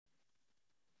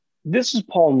This is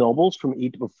Paul Nobles from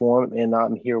Eat to Perform, and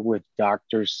I'm here with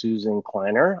Dr. Susan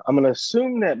Kleiner. I'm going to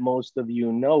assume that most of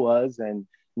you know us and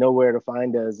know where to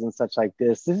find us and such like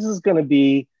this. This is going to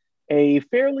be a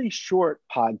fairly short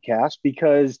podcast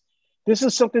because this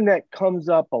is something that comes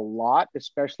up a lot,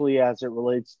 especially as it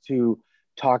relates to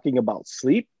talking about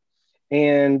sleep.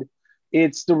 And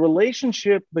it's the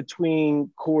relationship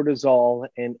between cortisol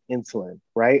and insulin,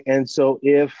 right? And so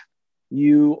if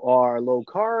you are low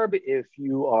carb, if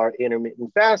you are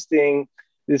intermittent fasting,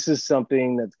 this is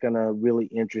something that's going to really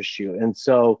interest you. And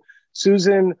so,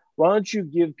 Susan, why don't you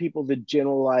give people the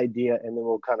general idea and then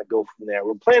we'll kind of go from there.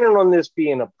 We're planning on this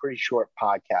being a pretty short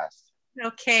podcast.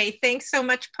 Okay, thanks so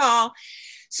much, Paul.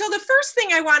 So, the first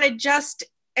thing I want to just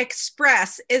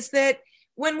express is that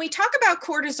when we talk about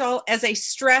cortisol as a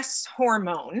stress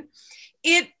hormone,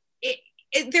 it,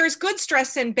 there's good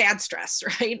stress and bad stress,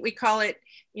 right? We call it,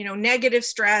 negative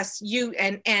stress,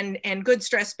 and good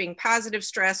stress being positive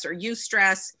stress or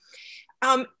eustress.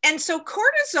 And so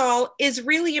cortisol is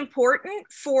really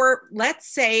important for, let's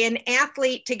say, an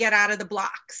athlete to get out of the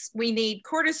blocks. We need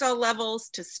cortisol levels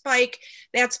to spike.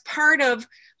 That's part of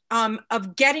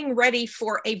getting ready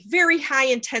for a very high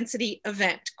intensity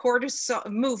event,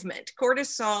 cortisol movement.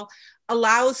 Cortisol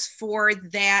allows for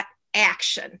that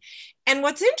action. And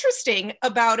what's interesting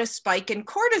about a spike in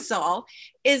cortisol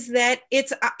is that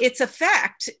its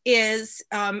effect is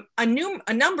a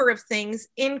number of things,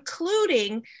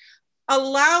 including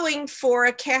allowing for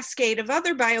a cascade of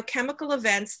other biochemical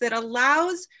events that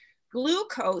allows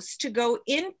glucose to go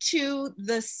into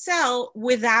the cell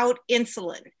without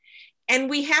insulin. And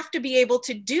we have to be able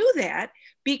to do that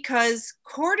because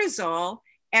cortisol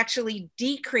actually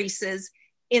decreases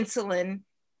insulin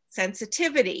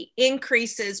sensitivity,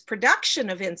 increases production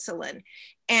of insulin.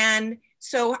 And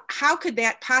so how could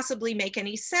that possibly make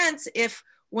any sense if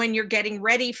when you're getting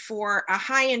ready for a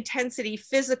high intensity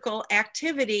physical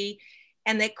activity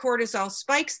and that cortisol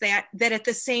spikes that at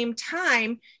the same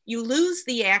time you lose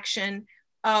the action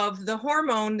of the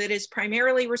hormone that is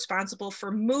primarily responsible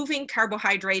for moving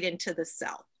carbohydrate into the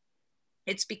cell.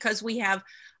 It's because we have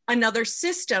another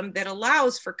system that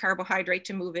allows for carbohydrate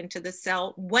to move into the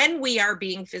cell when we are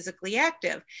being physically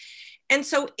active. And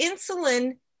so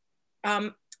insulin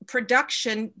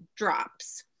production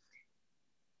drops.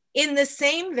 In the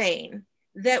same vein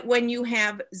that when you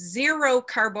have zero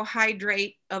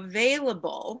carbohydrate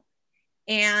available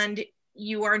and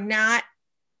you are not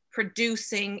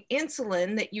producing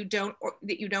insulin, that you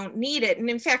don't need it, and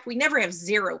in fact we never have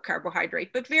zero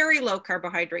carbohydrate, but very low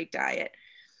carbohydrate diet,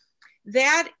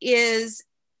 that is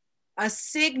a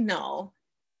signal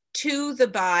to the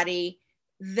body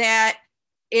that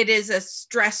it is a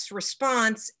stress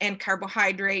response and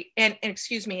carbohydrate and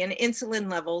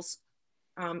insulin levels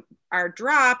are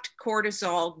dropped,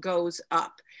 cortisol goes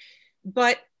up.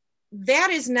 But that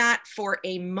is not for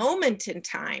a moment in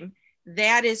time.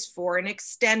 That is for an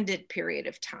extended period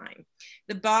of time.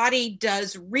 The body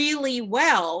does really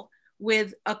well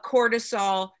with a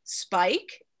cortisol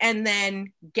spike and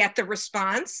then get the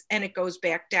response and it goes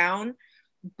back down.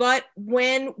 But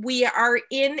when we are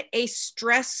in a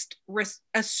stressed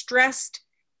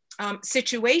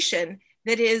situation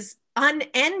that is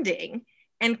unending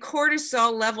and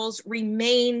cortisol levels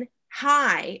remain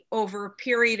high over a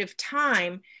period of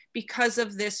time because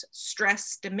of this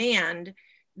stress demand,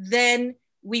 then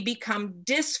we become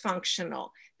dysfunctional.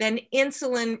 Then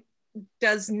insulin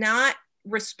does not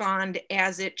respond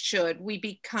as it should. We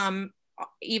become,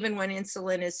 even when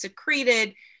insulin is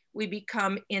secreted, we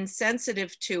become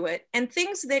insensitive to it. And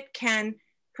things that can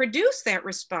produce that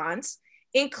response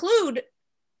include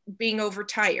being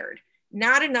overtired.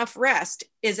 Not enough rest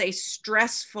is a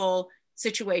stressful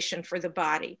situation for the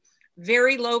body.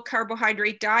 Very low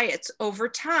carbohydrate diets over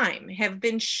time have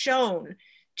been shown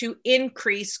to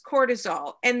increase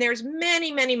cortisol. And there's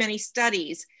many, many, many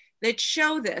studies that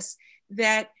show this,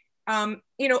 that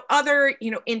other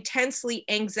intensely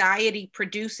anxiety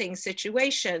producing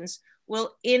situations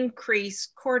will increase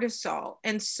cortisol.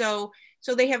 And so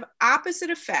they have opposite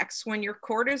effects. When your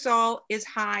cortisol is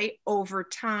high over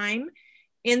time,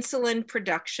 insulin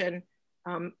production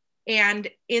and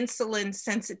insulin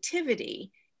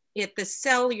sensitivity at the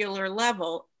cellular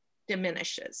level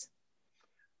diminishes.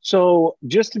 So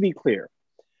just to be clear,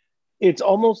 it's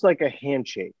almost like a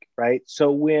handshake, right?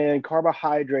 So when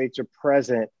carbohydrates are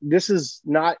present, this is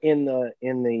not in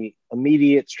the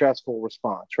immediate stressful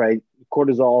response, right?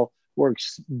 Cortisol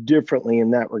works differently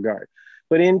in that regard.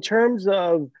 But in terms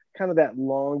of kind of that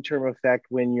long-term effect,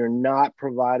 when you're not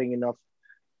providing enough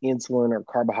insulin or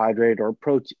carbohydrate or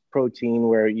protein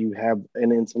where you have an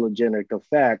insulinogenic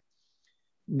effect,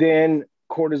 then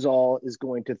cortisol is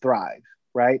going to thrive,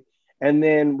 right? And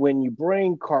then when you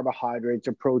bring carbohydrates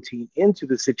or protein into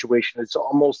the situation, it's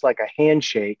almost like a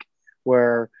handshake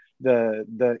where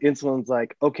the insulin's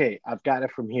like, okay, I've got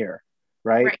it from here,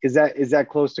 right? Right. Is that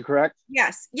close to correct?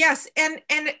 Yes, yes. And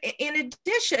in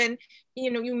addition,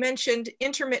 you mentioned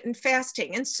intermittent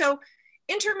fasting. And so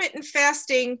intermittent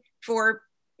fasting for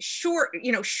short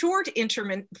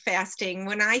intermittent fasting,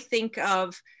 when I think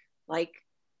of like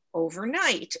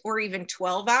overnight or even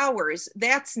 12 hours,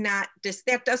 that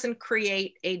doesn't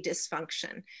create a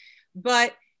dysfunction.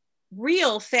 But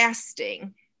real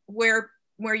fasting, where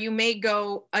you may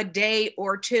go a day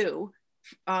or two,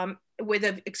 with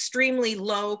an extremely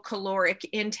low caloric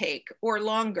intake or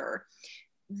longer,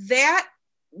 that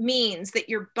means that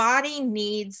your body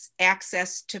needs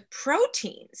access to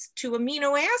proteins, to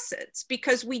amino acids,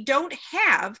 because we don't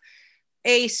have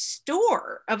a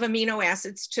store of amino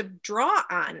acids to draw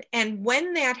on. And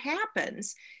when that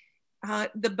happens,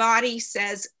 the body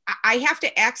says, I have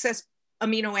to access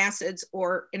amino acids,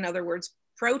 or in other words,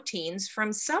 proteins,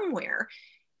 from somewhere.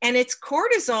 And it's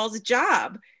cortisol's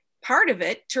job, part of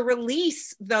it, to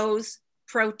release those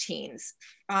proteins.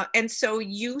 And so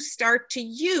you start to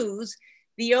use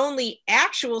the only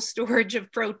actual storage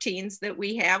of proteins that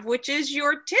we have, which is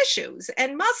your tissues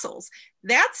and muscles.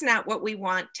 That's not what we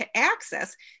want to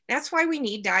access. That's why we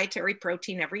need dietary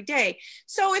protein every day.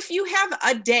 So if you have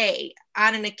a day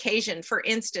on an occasion, for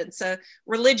instance, a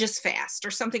religious fast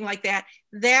or something like that,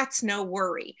 that's no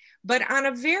worry. But on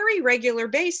a very regular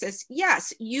basis,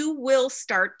 yes, you will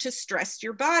start to stress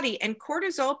your body, and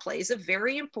cortisol plays a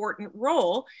very important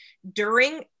role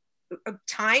during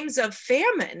times of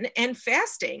famine and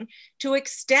fasting to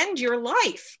extend your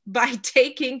life by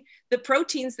taking the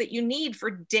proteins that you need for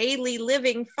daily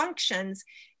living functions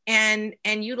and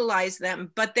utilize them.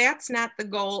 But that's not the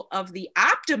goal of the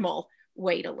optimal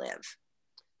way to live.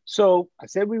 So I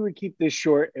said we would keep this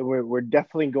short, and we're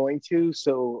definitely going to,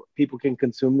 so people can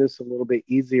consume this a little bit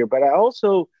easier. But I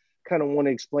also kind of want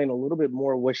to explain a little bit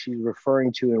more what she's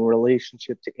referring to in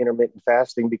relationship to intermittent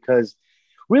fasting, because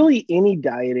really any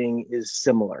dieting is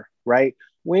similar, right?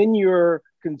 When you're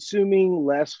consuming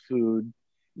less food,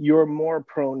 you're more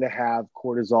prone to have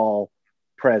cortisol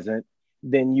present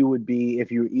than you would be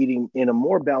if you're eating in a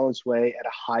more balanced way at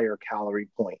a higher calorie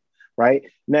point, right?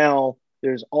 Now,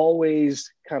 there's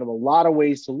always kind of a lot of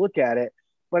ways to look at it,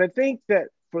 but I think that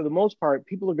for the most part,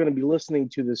 people are going to be listening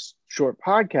to this short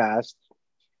podcast,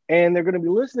 and they're going to be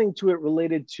listening to it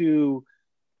related to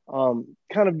kind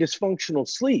of dysfunctional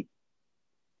sleep.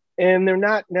 And they're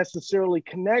not necessarily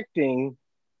connecting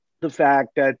the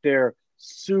fact that they're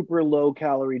super low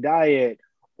calorie diet,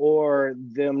 or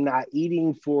them not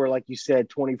eating for, like you said,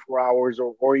 24 hours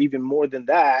or even more than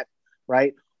that,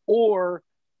 right? Or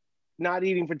not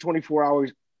eating for 24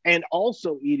 hours and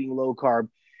also eating low carb.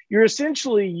 You're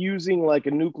essentially using like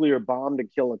a nuclear bomb to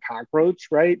kill a cockroach,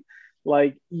 right?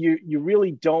 Like you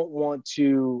really don't want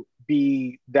to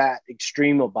be that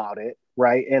extreme about it,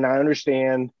 right? And I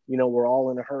understand, we're all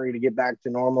in a hurry to get back to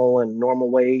normal and normal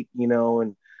weight,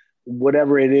 and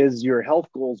whatever it is your health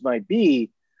goals might be.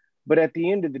 But at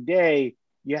the end of the day,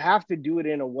 you have to do it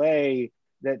in a way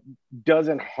that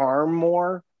doesn't harm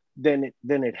more than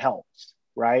it helps,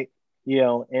 right?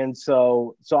 And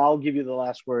so I'll give you the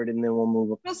last word, and then we'll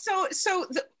move on. Well,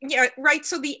 yeah, right.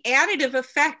 So the additive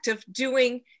effect of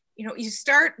doing, you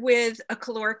start with a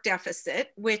caloric deficit,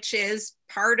 which is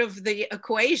part of the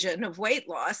equation of weight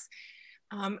loss,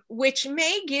 which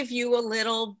may give you a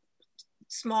little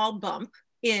small bump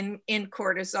in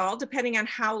cortisol, depending on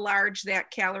how large that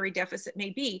calorie deficit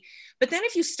may be. But then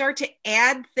if you start to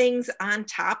add things on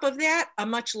top of that, a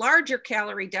much larger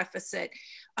calorie deficit,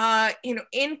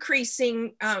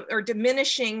 increasing or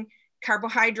diminishing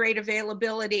carbohydrate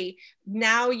availability,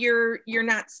 now you're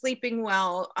not sleeping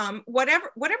well, whatever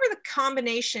the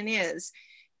combination is,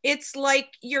 it's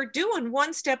like you're doing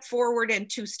one step forward and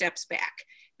two steps back.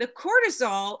 The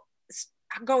cortisol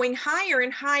going higher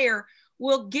and higher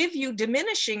will give you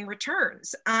diminishing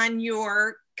returns on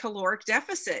your caloric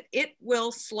deficit. It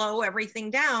will slow everything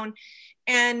down,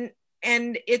 and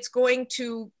it's going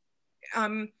to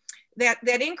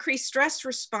that increased stress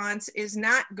response is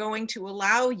not going to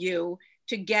allow you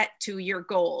to get to your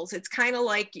goals. It's kind of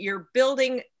like you're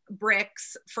building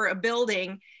bricks for a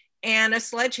building and a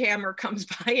sledgehammer comes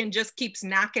by and just keeps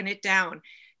knocking it down.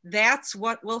 That's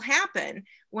what will happen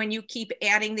when you keep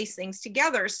adding these things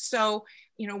together. So,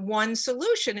 one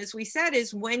solution, as we said,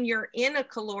 is when you're in a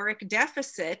caloric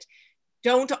deficit,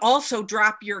 don't also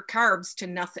drop your carbs to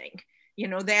nothing.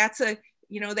 That's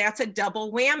a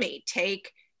double whammy.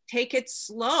 Take it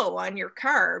slow on your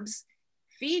carbs,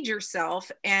 feed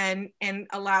yourself and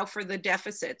allow for the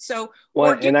deficit. So,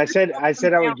 well, or and I said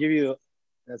I would give you.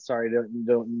 Sorry,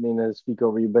 don't mean to speak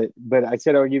over you, but I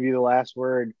said I would give you the last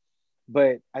word.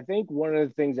 But I think one of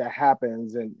the things that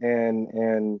happens,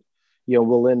 and you know,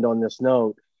 we'll end on this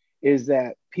note, is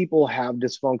that people have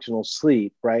dysfunctional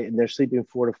sleep, right? And they're sleeping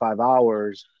 4 to 5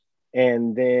 hours,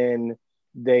 and then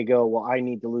they go, well, I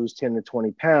need to lose 10 to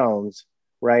 20 pounds,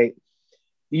 right?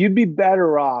 You'd be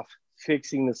better off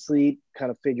fixing the sleep,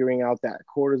 kind of figuring out that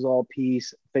cortisol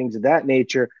piece, things of that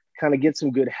nature, kind of get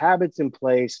some good habits in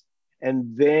place,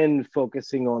 and then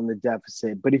focusing on the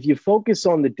deficit. But if you focus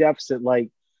on the deficit,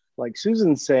 like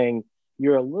Susan's saying,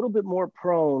 you're a little bit more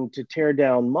prone to tear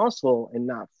down muscle and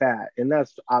not fat. And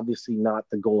that's obviously not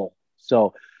the goal.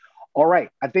 So, all right,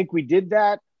 I think we did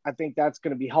that. I think that's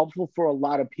going to be helpful for a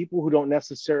lot of people who don't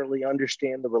necessarily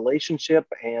understand the relationship.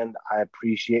 And I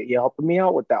appreciate you helping me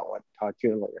out with that one. Talk to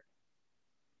you later.